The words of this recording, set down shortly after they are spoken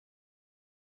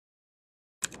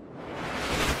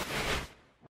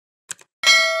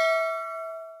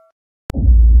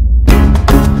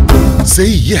Say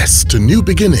yes to new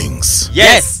beginnings.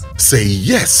 Yes. Say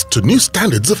yes to new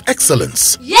standards of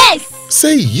excellence. Yes.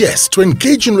 Say yes to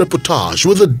engaging reportage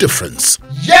with a difference.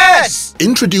 Yes.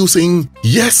 Introducing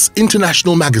Yes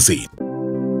International Magazine.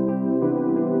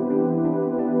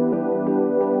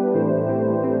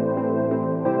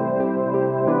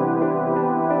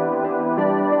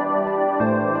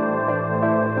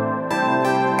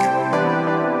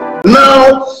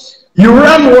 Now, you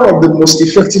ran one of the most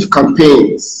effective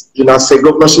campaigns as the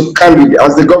governorship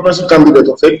candidate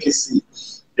of APC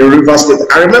in Rivers State.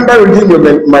 I remember reading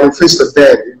your manifesto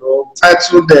there,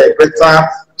 titled Better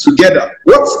Together.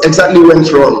 What exactly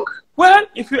went wrong? Well,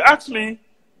 if you ask me,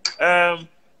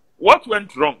 what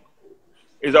went wrong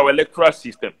is our electoral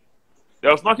system.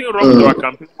 There was nothing wrong with our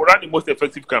campaign. We ran the most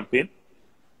effective campaign.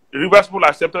 Rivers people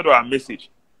accepted our message,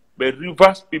 but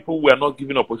Rivers people were not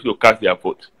given opportunity to cast their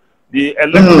vote. The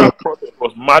electoral process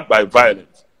was marked by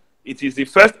violence. It is the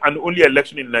first and only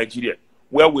election in Nigeria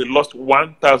where we lost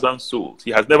 1,000 souls.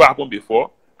 It has never happened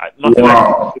before. Nothing like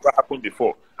it has ever happened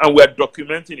before. And we are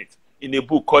documenting it in a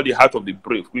book called The Heart of the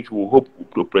Brave, which we hope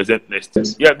to present next year.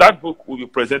 Yeah, that book will be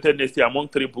presented next year among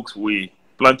 3 books we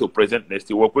plan to present next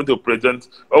year. We're going to present,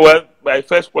 by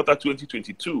first quarter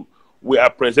 2022, we are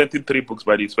presenting 3 books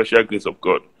by the special grace of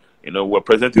God. We're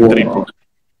presenting 3 books.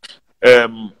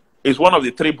 It's one of the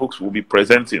 3 books we'll be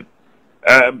presenting.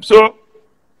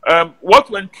 What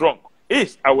went wrong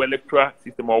is our electoral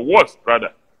system, or was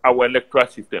rather our electoral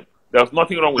system. There was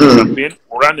nothing wrong with the campaign.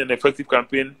 We ran an effective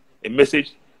campaign, a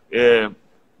message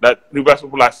that Rivers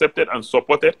people accepted and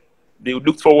supported. They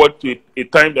looked forward to a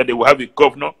time that they will have a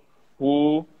governor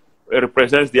who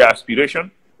represents their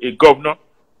aspiration, a governor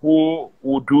who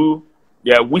will do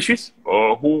their wishes,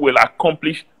 or who will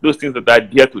accomplish those things that are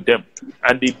dear to them.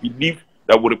 And they believe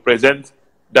that will represent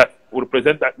that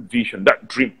vision, that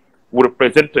dream, will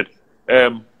represented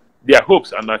their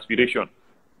hopes and aspiration.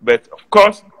 But of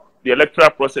course, the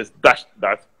electoral process dashed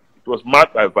that. It was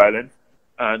marked by violence,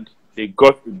 and they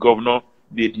got a governor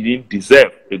they didn't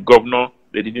deserve, a governor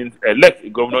they didn't elect, a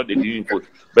governor they didn't vote.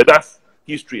 But that's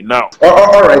history now.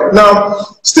 All right. Now,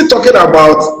 still talking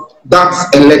about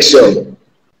that election,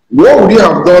 what would you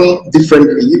have done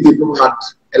differently if the people had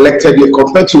elected you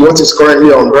compared to what is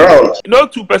currently on ground?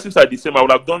 2 persons are the same. I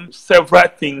would have done several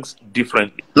things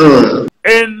differently.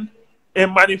 In a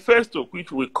manifesto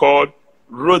which we called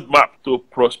Roadmap to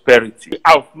Prosperity, we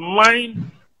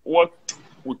outlined what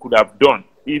we could have done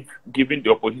if given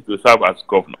the opportunity to serve as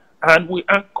governor. And we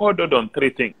anchored it on 3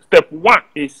 things. Step 1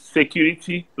 is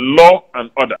security, law, and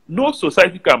order. No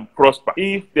society can prosper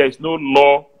if there is no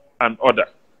law and order.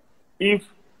 If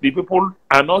the people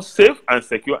are not safe and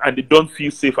secure, and they don't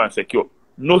feel safe and secure,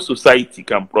 no society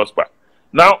can prosper.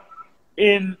 Now,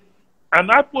 in an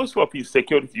atmosphere of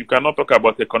insecurity, you cannot talk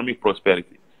about economic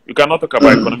prosperity. You cannot talk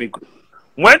about economic growth.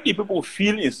 When the people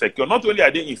feel insecure, not only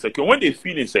are they insecure, when they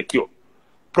feel insecure,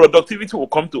 productivity will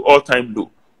come to all-time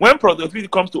low. When productivity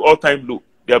comes to all-time low,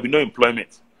 there will be no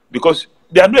employment because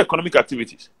there are no economic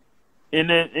activities.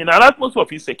 In an atmosphere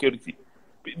of insecurity,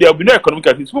 there will be no economic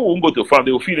activities. People won't go to farm.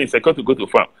 They will feel insecure to go to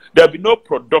farm. There will be no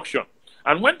production.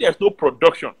 And when there's no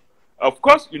production, of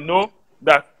course,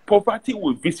 that poverty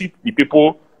will visit the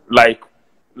people like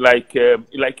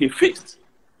a feast.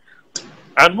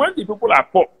 And when the people are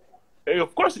poor,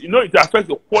 of course, it affects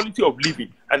the quality of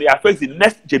living, and it affects the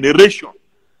next generation.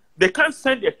 They can't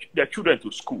send their children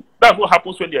to school. That's what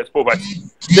happens when there's poverty.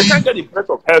 They can't get the best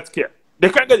of healthcare. They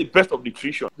can't get the best of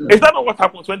nutrition. Is that not what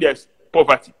happens when there's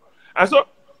poverty? And so,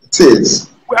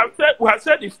 we have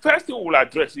said the first thing we will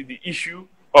address is the issue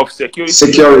of security.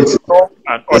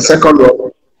 And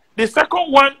order. The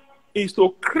second one is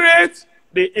to create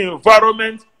the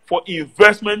environment for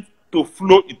investment to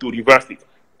flow into Rivers State.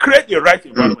 Create the right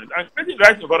environment. And creating the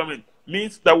right environment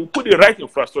means that we put the right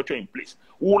infrastructure in place.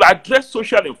 We will address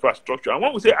social infrastructure. And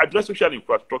when we say address social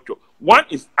infrastructure, one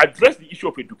is address the issue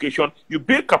of education. You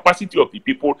build capacity of the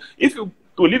people. If you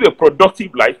to live a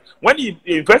productive life, when you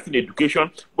invest in education,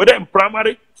 whether in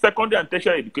primary, secondary, and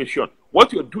tertiary education,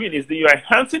 what you're doing is that you're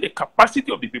enhancing the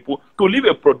capacity of the people to live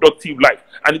a productive life.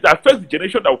 And it affects the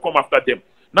generation that will come after them.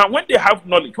 Now, when they have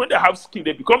knowledge, when they have skill,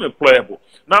 they become employable.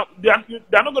 Now, they are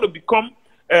not going to become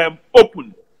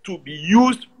open to be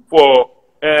used for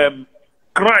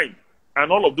crime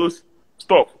and all of those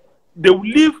stuff. They will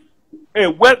live a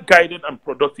well-guided and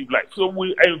productive life. So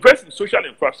we invest in social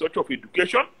infrastructure of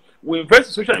education. We invest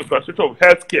in social infrastructure of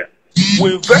healthcare.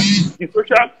 We invest in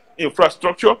social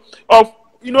infrastructure of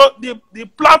the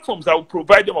platforms that will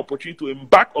provide them opportunity to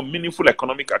embark on meaningful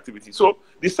economic activity. So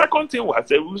the second thing we have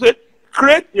said, we say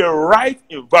create a right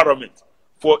environment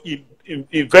for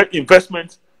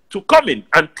investment to come in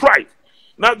and thrive.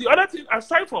 Now, the other thing,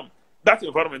 aside from that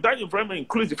environment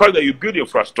includes the fact that you build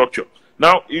infrastructure.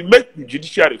 Now, you make the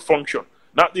judiciary function.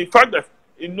 Now, the fact that,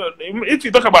 if you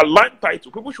talk about land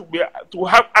title, people should be to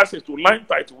have access to land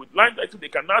title. With land title, they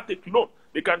can now take loan.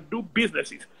 They can do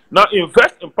businesses. Now,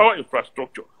 invest in power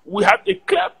infrastructure. We have a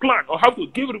clear plan on how to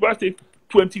give Rivers State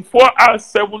 24 hours,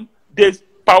 7 days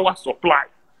power supply.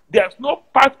 There's no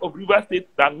part of Rivers State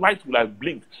that lights will have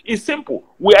blinked. It's simple.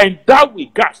 We are endowed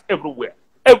with gas everywhere.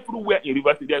 Everywhere in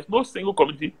Rivers State, there's no single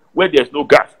community where there's no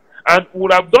gas. And we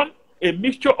would have done a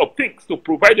mixture of things to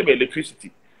provide them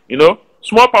electricity. You know,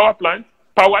 small power plants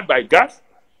powered by gas.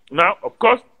 Now, of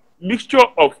course, mixture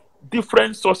of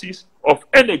different sources of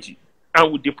energy.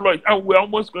 And we deploy it. And we're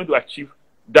almost going to achieve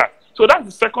that. So that's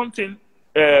the second thing.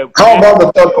 How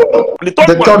about the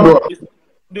third one?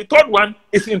 The third one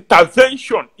is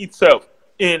intervention itself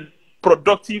in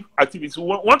productive activities. We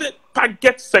want to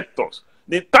target sectors.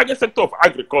 The target sector of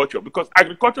agriculture, because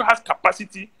agriculture has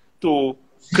capacity to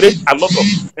create a lot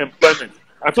of employment.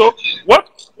 And so what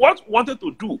we wanted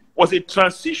to do was a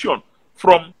transition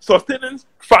from sustenance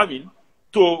farming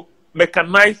to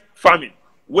mechanized farming,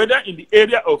 whether in the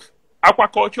area of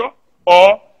aquaculture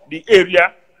or the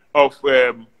area of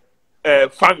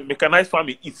farming, mechanized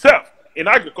farming itself. In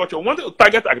agriculture, wanted to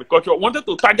target agriculture, wanted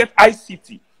to target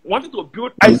ICT, wanted to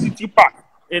build ICT park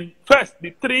in first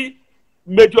the three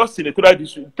senatorial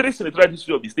districts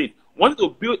of the state. Wanted to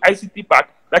build ICT park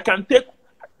that can take,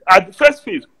 at the first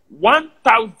phase,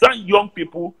 1,000 young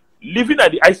people living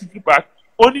at the ICT park,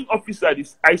 owning offices at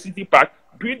this ICT park,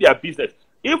 doing their business.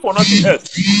 If for nothing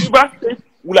else, Rivers State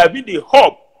will have been the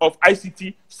hub of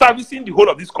ICT servicing the whole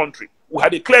of this country. We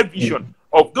had a clear vision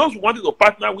of those who wanted to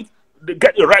partner with, they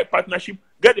get the right partnership,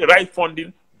 get the right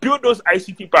funding, build those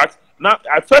ICT parks. Now,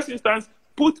 at first instance,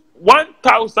 put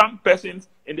 1,000 persons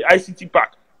in the ICT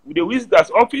park. With the visitors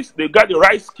office, they got the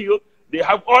right skill, they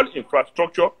have all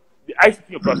infrastructure, the ICT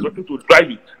infrastructure to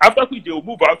drive it. After which they will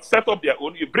move out, set up their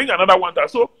own, you bring another one.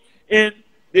 So in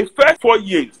the first 4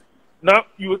 years, now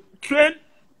you train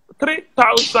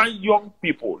 3,000 young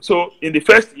people. So in the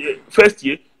first year,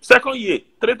 second year,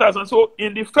 3,000. So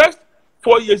in the first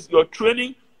 4 years, you're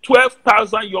training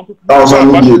 12,000 young people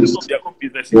of their own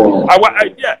businesses. Wow. Our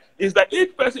idea is that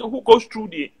each person who goes through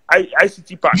the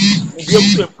ICT park will be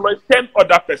able to employ 10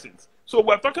 other persons. So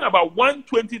we're talking about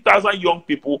 120,000 young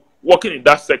people working in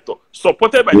that sector,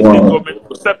 supported by the state government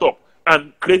to set up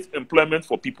and create employment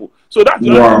for people. So that's the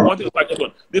other thing we wanted to target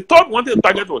on. The third wanted to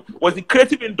target on was the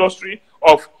creative industry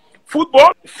of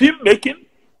football, filmmaking,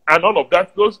 and all of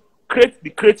that. Those create the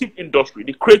creative industry,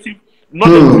 the creative,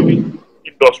 knowledge-driven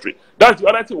industry. That's the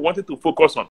other thing we wanted to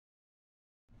focus on.